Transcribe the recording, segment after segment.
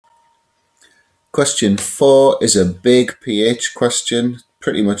Question 4 is a big pH question,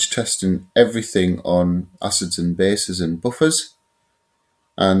 pretty much testing everything on acids and bases and buffers.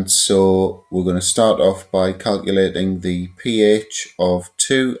 And so we're going to start off by calculating the pH of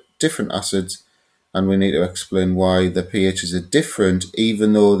two different acids, and we need to explain why the pHs are different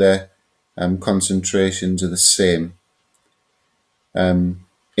even though their concentrations are the same.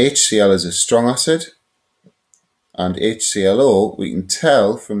 HCl is a strong acid, and HClO, we can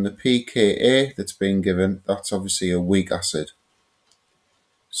tell from the pKa that's been given, that's obviously a weak acid.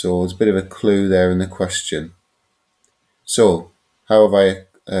 So there's a bit of a clue there in the question. So how have I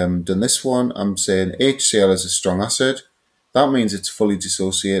done this one? I'm saying HCl is a strong acid. That means it's fully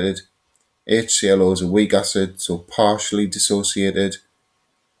dissociated. HClO is a weak acid, so partially dissociated.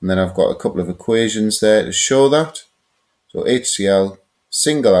 And then I've got a couple of equations there to show that. So HCl,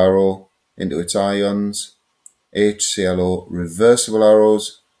 single arrow into its ions. HClO, reversible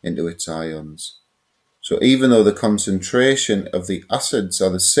arrows into its ions. So even though the concentration of the acids are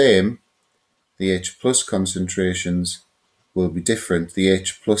the same, the H plus concentrations will be different. The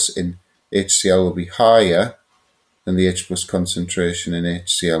H plus in HCl will be higher than the H plus concentration in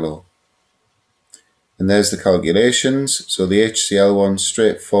HClO. And there's the calculations. So the HCl one,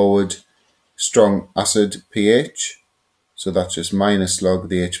 straightforward, strong acid pH. So that's just minus log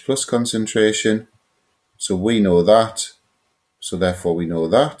the H plus concentration. So we know that. So therefore we know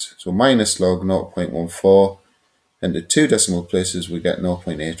that. So minus log 0.14. Into two decimal places we get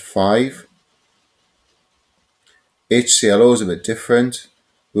 0.85. HClO is a bit different.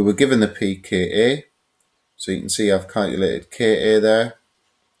 We were given the pKa. So you can see I've calculated Ka there.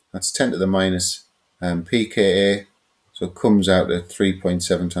 That's 10 to the minus pKa. So it comes out at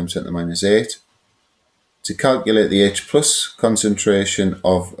 3.7 times 10 to the minus 8. To calculate the H plus concentration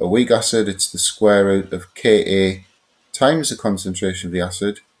of a weak acid, it's the square root of Ka times the concentration of the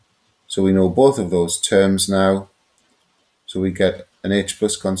acid. So we know both of those terms now. So we get an H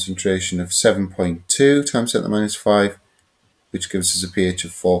plus concentration of 7.2 times 10 to the minus 5, which gives us a pH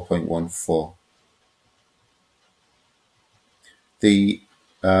of 4.14. The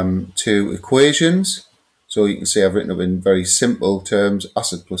two equations, so you can see I've written up in very simple terms,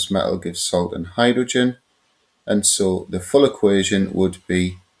 acid plus metal gives salt and hydrogen. And so the full equation would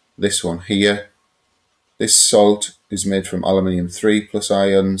be this one here. This salt is made from aluminium 3 plus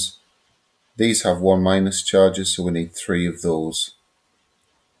ions. These have 1 minus charges, so we need 3 of those.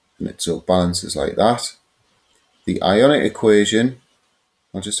 And it so balances like that. The ionic equation,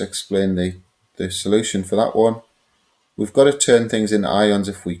 I'll just explain the solution for that one. We've got to turn things into ions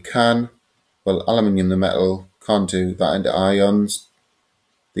if we can. Well, aluminium, the metal, can't do that into ions.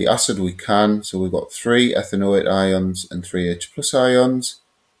 The acid we can, so we've got 3 ethanoate ions and 3 H plus ions.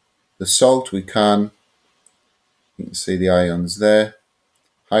 The salt we can, you can see the ions there.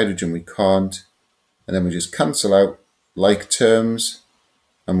 Hydrogen we can't, and then we just cancel out like terms,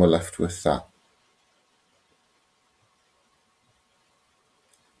 and we're left with that.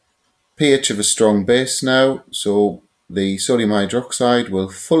 pH of a strong base now, so the sodium hydroxide will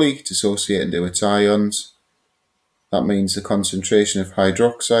fully dissociate into its ions. That means the concentration of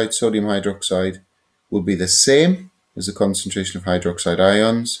hydroxide, sodium hydroxide, will be the same as the concentration of hydroxide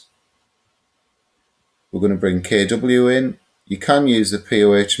ions. We're going to bring Kw in. You can use the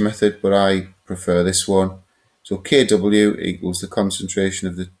POH method, but I prefer this one. So Kw equals the concentration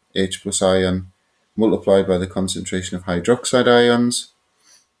of the H plus ion multiplied by the concentration of hydroxide ions.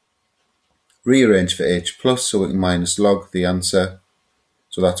 Rearrange for H plus so we can minus log the answer.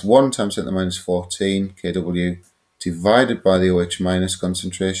 So that's 1 times 10 to the minus 14 Kw divided by the OH minus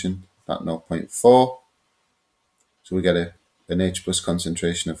concentration at 0.4. So we get an H plus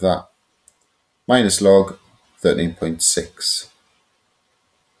concentration of that. Minus log 13.6.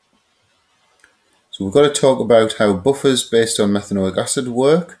 So we've got to talk about how buffers based on methanoic acid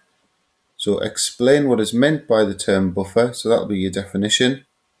work. So explain what is meant by the term buffer, so that'll be your definition,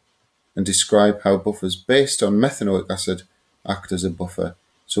 and describe how buffers based on methanoic acid act as a buffer.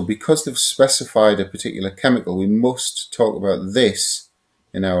 So because they've specified a particular chemical, we must talk about this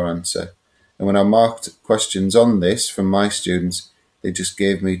in our answer. And when I marked questions on this from my students, they just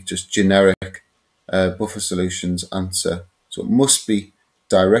gave me just generic buffer solutions answer. So it must be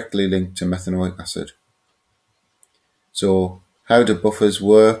directly linked to methanoic acid. So how do buffers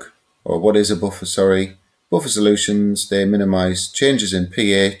work? Or what is a buffer, sorry? Buffer solutions, they minimize changes in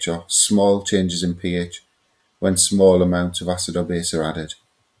pH or small changes in pH when small amounts of acid or base are added.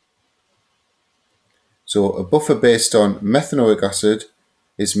 So a buffer based on methanoic acid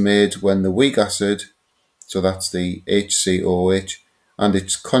is made when the weak acid, so that's the HCOOH, and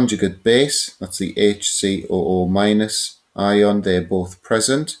its conjugate base, that's the HCOO minus ion, they're both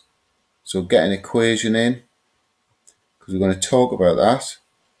present. So get an equation in, because we're going to talk about that.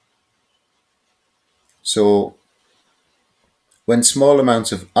 So when small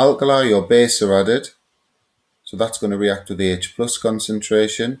amounts of alkali or base are added, so that's going to react with the H plus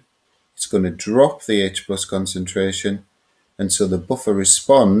concentration. It's going to drop the H plus concentration, and so the buffer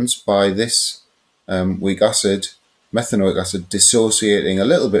responds by this weak acid, methanoic acid, dissociating a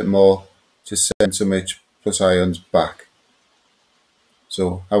little bit more to send some H plus ions back.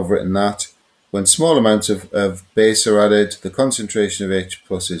 So I've written that. When small amounts of base are added, the concentration of H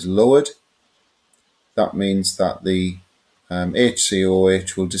plus is lowered. That means that the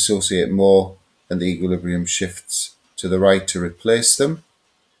HCOH will dissociate more and the equilibrium shifts to the right to replace them.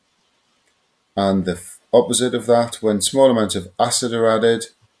 And the opposite of that, when small amounts of acid are added,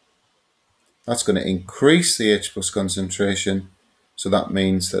 that's going to increase the H plus concentration. So that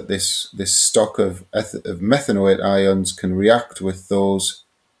means that this stock of methanoate ions can react with those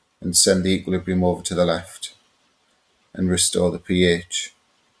and send the equilibrium over to the left and restore the pH.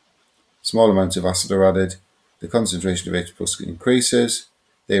 Small amounts of acid are added, the concentration of H plus increases,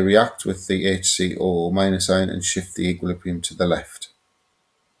 they react with the HCO minus ion and shift the equilibrium to the left.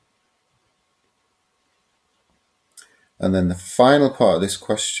 And then the final part of this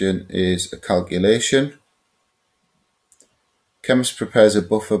question is a calculation. Chemist prepares a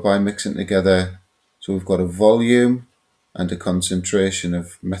buffer by mixing together, so we've got a volume and a concentration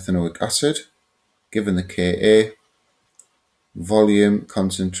of methanoic acid, given the Ka, volume,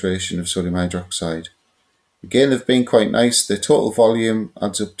 concentration of sodium hydroxide. Again, they've been quite nice. The total volume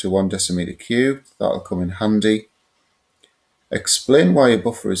adds up to 1 decimeter cubed. That'll come in handy. Explain why a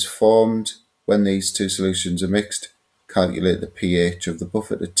buffer is formed when these two solutions are mixed. Calculate the pH of the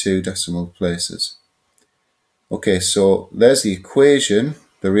buffer to 2 decimal places. Okay, so there's the equation,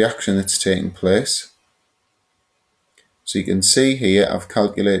 the reaction that's taking place. So you can see here I've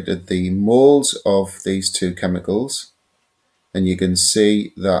calculated the moles of these two chemicals, and you can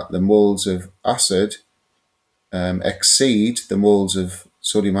see that the moles of acid exceed the moles of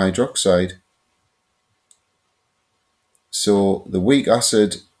sodium hydroxide. So the weak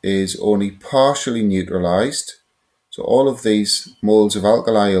acid is only partially neutralized. So all of these moles of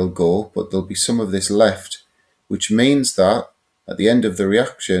alkali will go, but there'll be some of this left, which means that at the end of the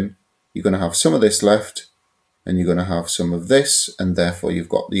reaction, you're going to have some of this left and you're going to have some of this, and therefore you've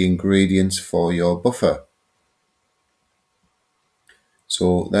got the ingredients for your buffer.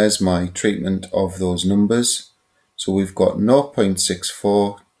 So there's my treatment of those numbers. So we've got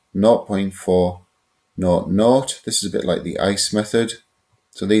 0.64, 0.4, 0.0. This is a bit like the ice method.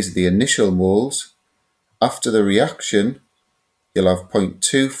 So these are the initial moles. After the reaction, you'll have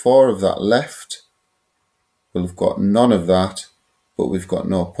 0.24 of that left. We'll have got none of that, but we've got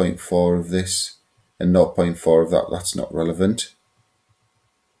 0.4 of this and 0.4 of that. That's not relevant.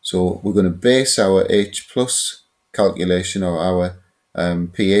 So we're going to base our H plus calculation or our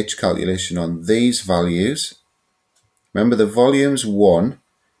pH calculation on these values. Remember, the volume's 1,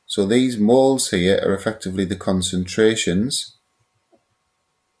 so these moles here are effectively the concentrations.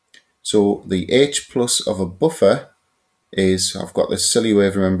 So the H plus of a buffer is, I've got this silly way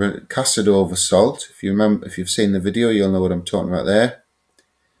of remembering, acid over salt. If you've seen the video, you'll know what I'm talking about there.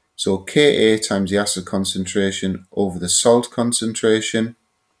 So Ka times the acid concentration over the salt concentration.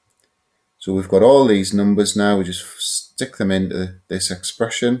 So we've got all these numbers now, we just stick them into this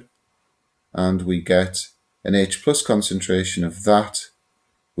expression and we get an H plus concentration of that.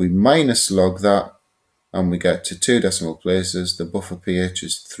 We minus log that and we get to 2 decimal places. The buffer pH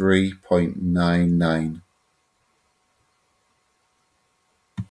is 3.99.